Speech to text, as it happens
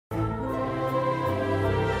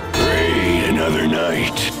another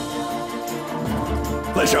night.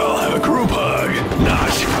 Let's all have a group hug.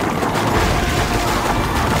 Not.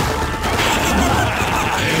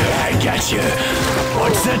 I gotcha.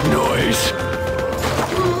 What's that noise?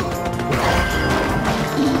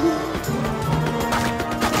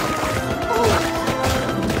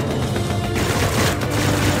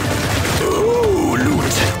 Ooh,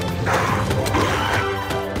 loot.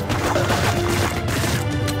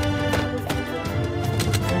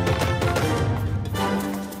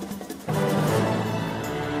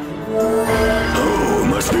 Oh,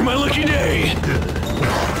 must be my lucky day.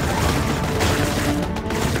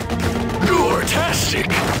 Gore-tastic.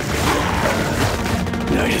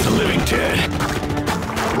 Night of the living dead.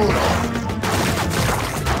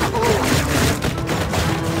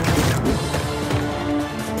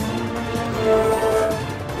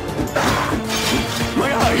 My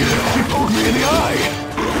eye! He poked me in the eye!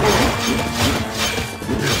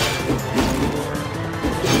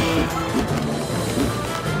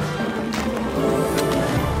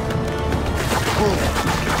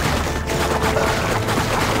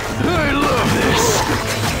 I love this!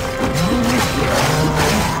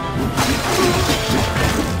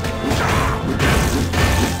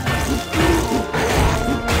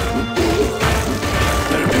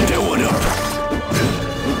 Better pick that one up.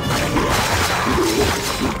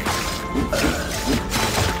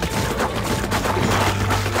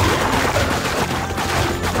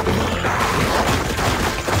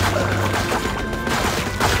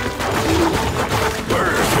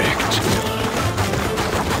 Perfect.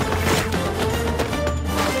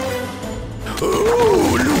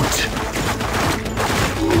 Oh, loot.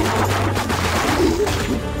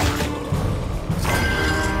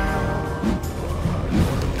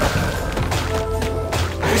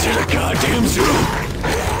 Is it a goddamn zoo?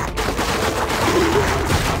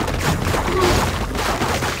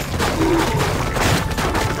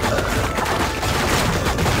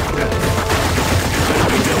 Better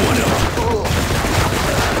pick that one up.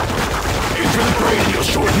 Aim for the brain and you'll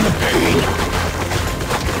shorten the pain.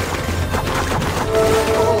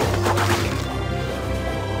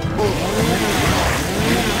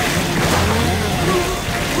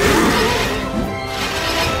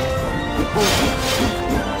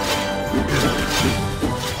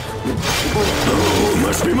 Oh,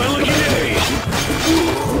 must be my lucky day.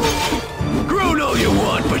 Groan all you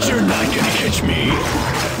want, but you're not gonna catch me.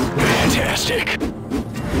 Fantastic.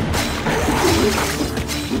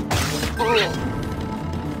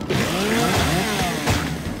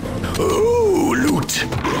 Oh, loot.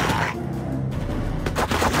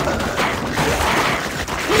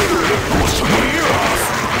 Almost took my ear off.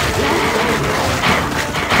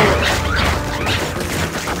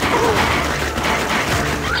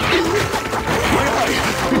 My eye!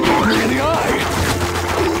 He poked me in the eye!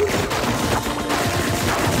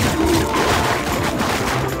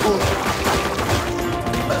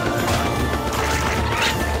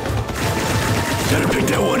 Gotta pick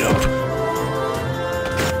that one up.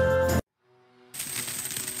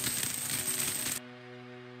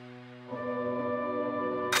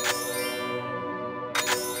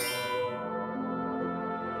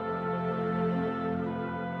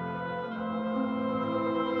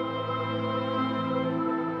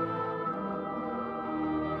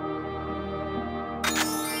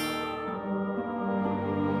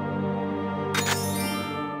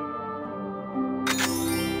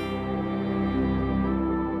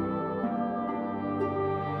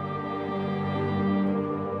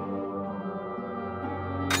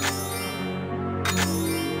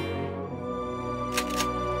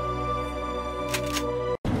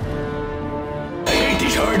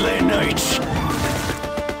 Hardland nights.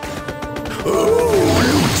 Oh,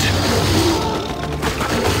 loot.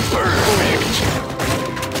 Perfect.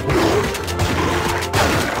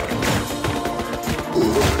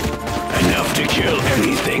 Enough to kill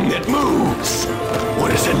anything that moves.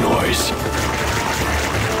 What is that noise?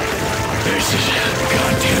 This is a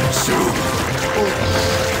goddamn zoo.